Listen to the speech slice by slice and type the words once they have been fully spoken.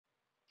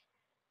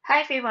Hi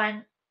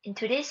everyone, in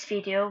today's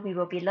video we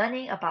will be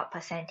learning about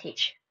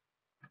percentage.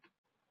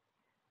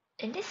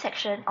 In this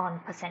section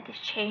on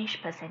percentage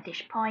change,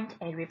 percentage point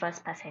and reverse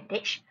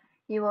percentage,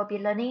 you will be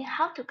learning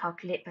how to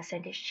calculate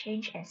percentage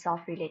change and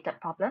solve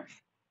related problems,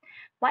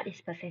 what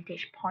is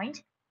percentage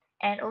point,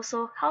 and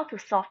also how to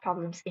solve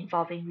problems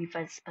involving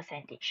reverse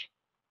percentage.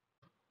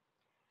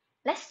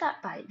 Let's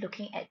start by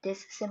looking at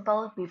this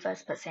simple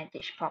reverse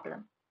percentage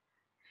problem.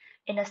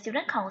 In a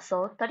student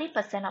council,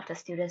 30% of the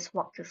students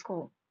walk to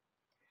school.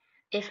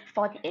 If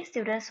 48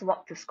 students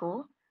walk to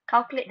school,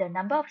 calculate the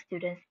number of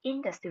students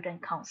in the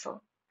student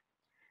council.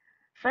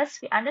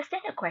 First, we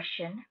understand the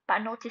question by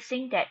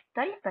noticing that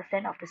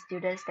 30% of the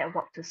students that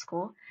walk to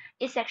school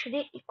is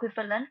actually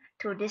equivalent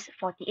to these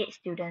 48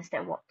 students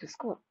that walk to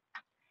school.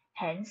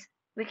 Hence,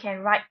 we can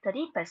write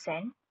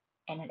 30%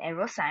 and an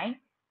arrow sign,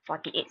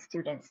 48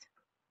 students.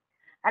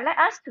 I'd like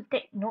us to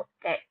take note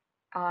that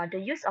the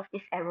use of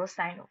this arrow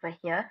sign over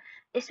here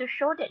is to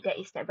show that there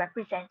is the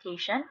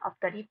representation of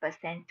 30%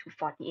 to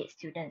 48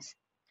 students.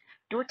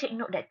 Do take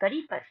note that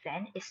 30%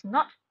 is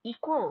not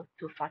equal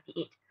to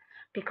 48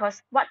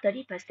 because what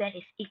 30%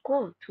 is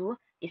equal to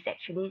is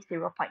actually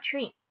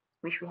 0.3,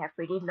 which we have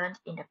already learned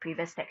in the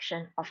previous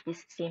section of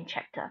this same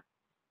chapter.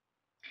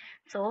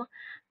 So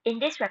in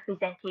this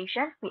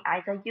representation, we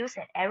either use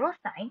an arrow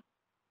sign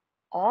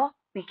or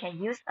we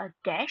can use a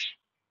dash.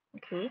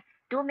 Okay,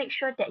 do make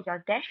sure that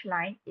your dash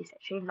line is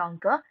actually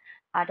longer,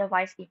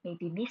 otherwise it may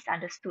be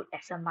misunderstood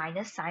as a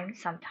minus sign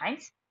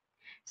sometimes.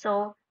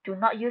 So do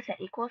not use an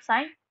equal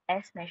sign.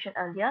 As mentioned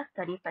earlier,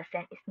 30%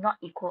 is not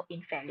equal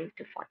in value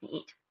to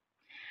 48.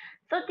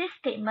 So this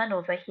statement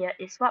over here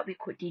is what we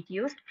could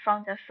deduce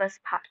from the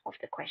first part of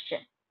the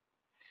question.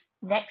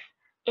 Next,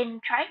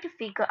 in trying to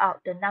figure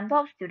out the number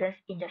of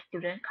students in the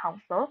student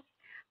council,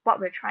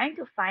 what we're trying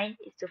to find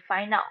is to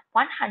find out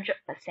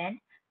 100%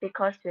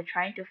 because we're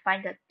trying to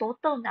find the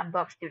total number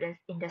of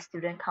students in the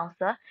student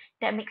council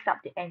that makes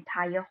up the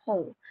entire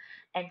whole,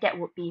 and that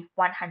would be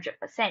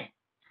 100%.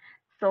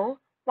 So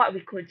what we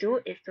could do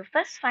is to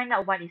first find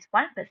out what is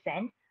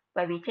 1%,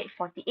 where we take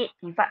 48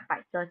 divided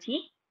by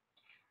 30,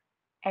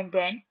 and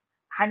then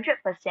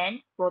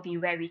 100% will be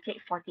where we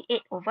take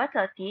 48 over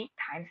 30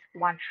 times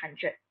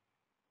 100.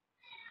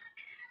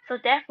 So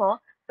therefore,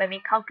 when we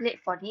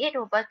calculate 48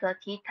 over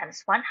 30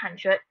 times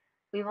 100,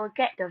 we will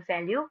get the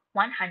value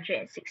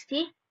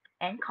 160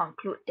 and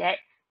conclude that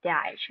there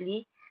are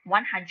actually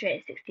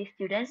 160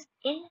 students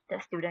in the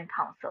student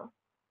council.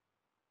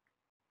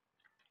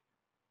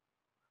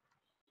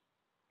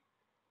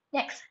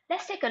 Next,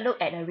 let's take a look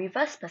at a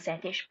reverse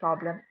percentage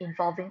problem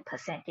involving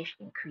percentage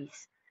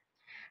increase.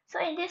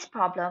 So in this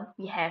problem,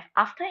 we have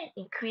after an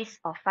increase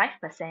of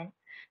 5%,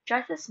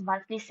 Joyce's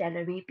monthly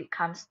salary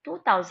becomes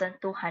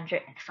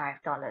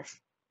 $2,205.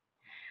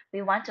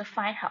 We want to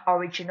find her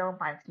original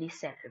monthly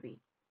salary.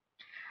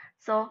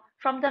 So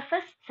from the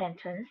first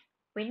sentence,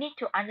 we need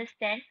to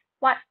understand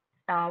what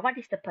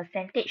is the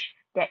percentage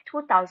that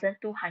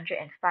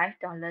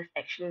 $2,205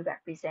 actually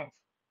represents.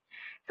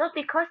 So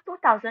because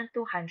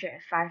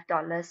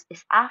 $2,205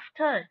 is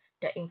after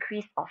the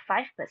increase of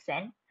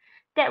 5%,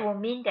 that will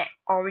mean that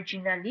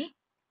originally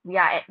we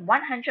are at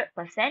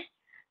 100%,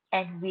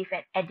 and with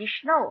an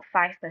additional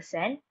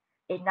 5%,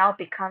 it now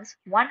becomes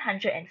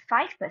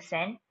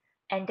 105%,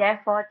 and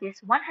therefore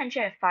this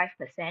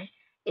 105%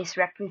 is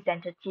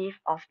representative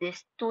of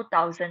this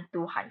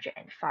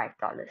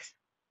 $2,205.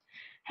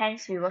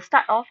 Hence, we will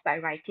start off by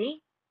writing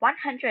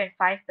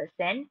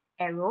 105%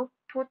 arrow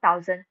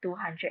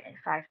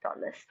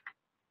 $2,205.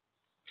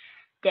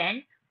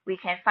 Then we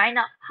can find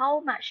out how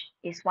much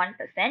is 1%.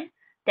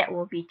 That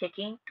will be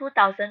taking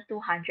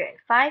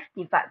 2,205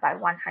 divided by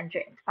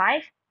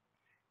 105,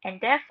 and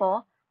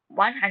therefore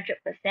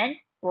 100%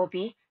 will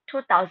be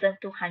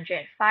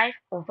 2,205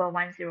 over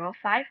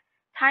 105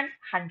 times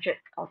 100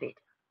 of it.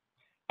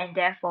 And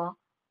therefore,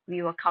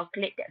 we will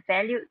calculate that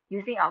value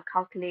using our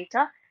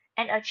calculator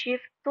and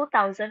achieve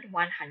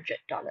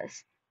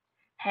 $2,100.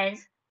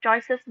 Hence,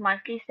 Joyce's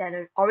monthly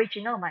salary,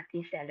 original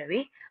monthly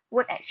salary,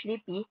 would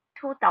actually be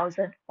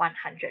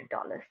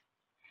 $2,100.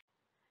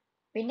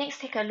 We next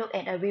take a look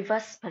at a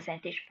reverse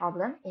percentage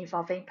problem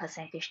involving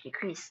percentage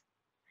decrease.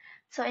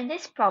 So in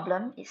this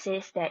problem, it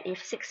says that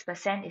if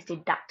 6% is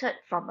deducted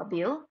from a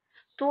bill,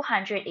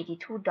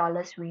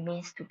 $282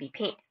 remains to be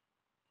paid.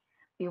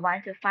 We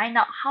want to find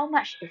out how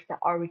much is the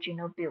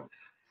original bill.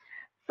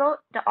 So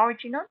the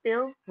original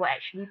bill will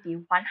actually be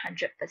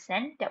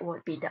 100%, that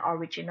would be the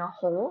original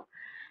whole.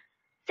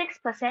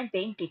 6%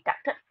 being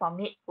deducted from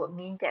it would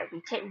mean that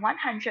we take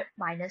 100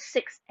 minus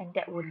 6, and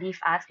that will leave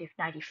us with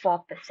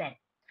 94%.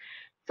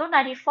 So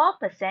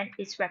 94%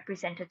 is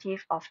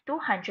representative of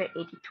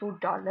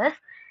 $282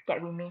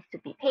 that remains to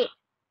be paid.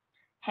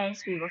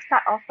 Hence, we will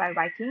start off by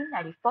writing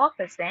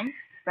 94%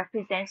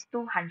 represents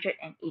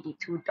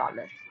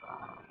 $282.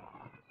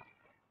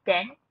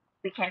 Then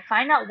we can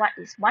find out what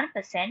is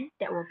 1%,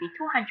 that will be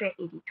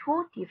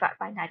 282 divided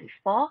by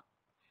 94,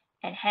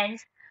 and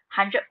hence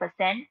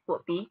 100%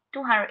 would be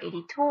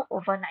 282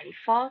 over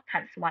 94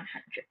 times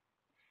 100.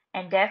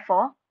 And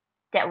therefore,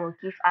 that will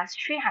give us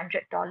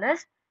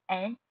 $300,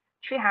 and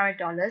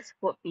 $300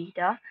 would be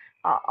the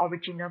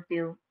original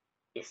bill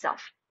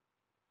itself.